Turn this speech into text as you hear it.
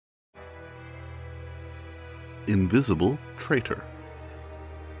Invisible Traitor.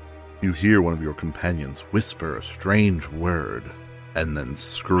 You hear one of your companions whisper a strange word, and then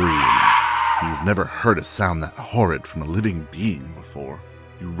scream. You've never heard a sound that horrid from a living being before.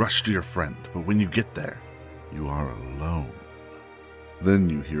 You rush to your friend, but when you get there, you are alone. Then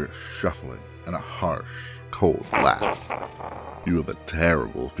you hear a shuffling and a harsh, cold laugh. You have a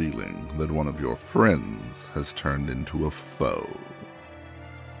terrible feeling that one of your friends has turned into a foe.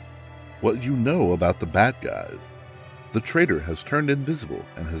 What you know about the bad guys. The traitor has turned invisible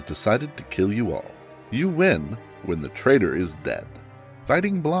and has decided to kill you all. You win when the traitor is dead.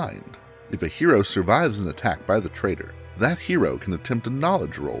 Fighting blind. If a hero survives an attack by the traitor, that hero can attempt a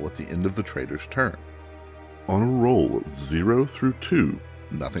knowledge roll at the end of the traitor's turn. On a roll of 0 through 2,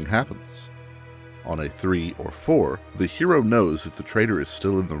 nothing happens. On a 3 or 4, the hero knows if the traitor is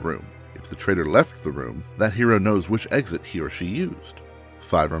still in the room. If the traitor left the room, that hero knows which exit he or she used.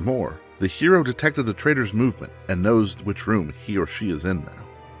 5 or more, the hero detected the traitor's movement and knows which room he or she is in now.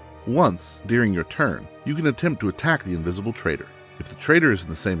 Once, during your turn, you can attempt to attack the invisible traitor. If the traitor is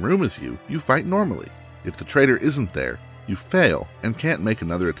in the same room as you, you fight normally. If the traitor isn't there, you fail and can't make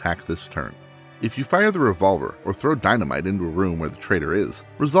another attack this turn. If you fire the revolver or throw dynamite into a room where the traitor is,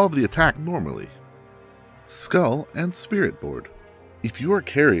 resolve the attack normally. Skull and Spirit Board. If you are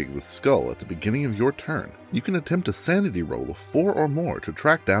carrying the skull at the beginning of your turn, you can attempt a sanity roll of 4 or more to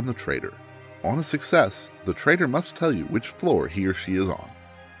track down the traitor. On a success, the traitor must tell you which floor he or she is on.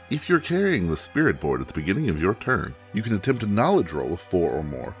 If you're carrying the Spirit Board at the beginning of your turn, you can attempt a knowledge roll of 4 or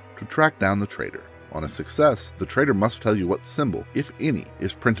more to track down the traitor. On a success, the traitor must tell you what symbol, if any,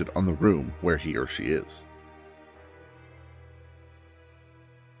 is printed on the room where he or she is.